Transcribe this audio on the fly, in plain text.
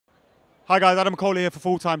Hi guys, Adam Coley here for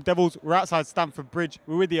Full Time Devils. We're outside Stamford Bridge.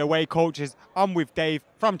 We're with the away coaches. I'm with Dave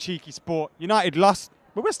from Cheeky Sport. United lost,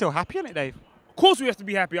 but we're still happy, isn't it, Dave? Of course we have to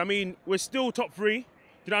be happy. I mean, we're still top three. Do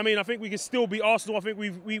you know what I mean? I think we can still beat Arsenal. I think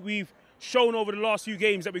we've shown over the last few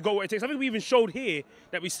games that we got what it takes. I think we even showed here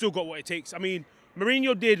that we still got what it takes. I mean,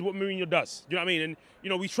 Mourinho did what Mourinho does. Do you know what I mean? And,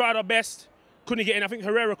 you know, we tried our best, couldn't get in. I think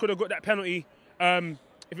Herrera could have got that penalty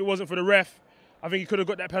if it wasn't for the ref. I think he could have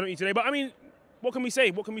got that penalty today. But, I mean, what can we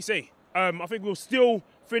say? What can we say? I think we'll still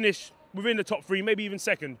finish within the top three, maybe even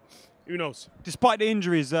second. Who knows? Despite the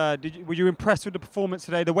injuries, were you impressed with the performance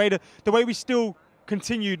today? The way we still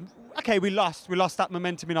continued. Okay, we lost that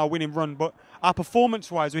momentum in our winning run, but our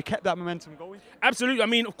performance-wise, we kept that momentum going. Absolutely. I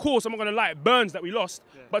mean, of course, I'm not going to lie, it burns that we lost.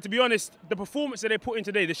 Yeah. But to be honest, the performance that they put in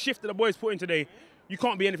today, the shift that the boys put in today, you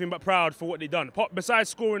can't be anything but proud for what they've done. Besides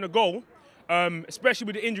scoring a goal, especially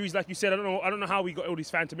with the injuries, like you said, I don't know how we got all these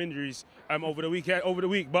phantom injuries over the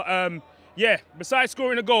week. But yeah, besides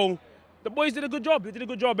scoring a goal, the boys did a good job. They did a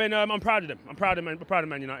good job, and I'm proud of them. I'm proud of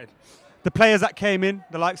Man United. The players that came in,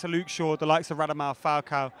 the likes of Luke Shaw, the likes of Radamel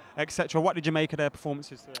Falcao, etc. What did you make of their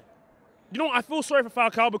performances today? You know, I feel sorry for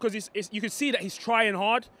Falcao because you can see that he's trying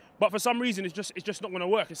hard, but for some reason it's just not going to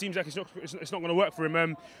work. It seems like it's not going to work for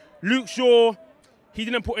him. Luke Shaw, he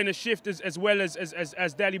didn't put in a shift as well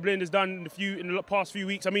as Daley Blind has done in the past few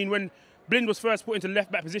weeks. I mean, when Blind was first put into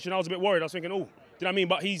left back position, I was a bit worried. I was thinking, oh, do you know what I mean?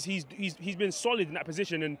 But he's been solid in that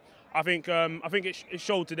position, and I think it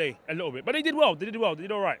showed today a little bit. But they did well. They did well. They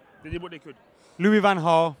did all right. They did what they could. Louis van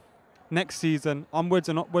Gaal, next season, onwards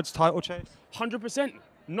and upwards title chase? 100%.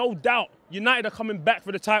 No doubt. United are coming back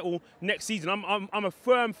for the title next season. I'm a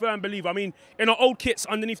firm believer. I mean, in our old kits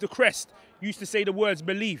underneath the crest, used to say the words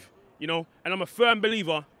believe, you know, and I'm a firm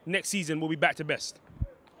believer next season we'll be back to best.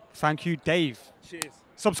 Thank you, Dave. Cheers.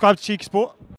 Subscribe to Cheeky Sport.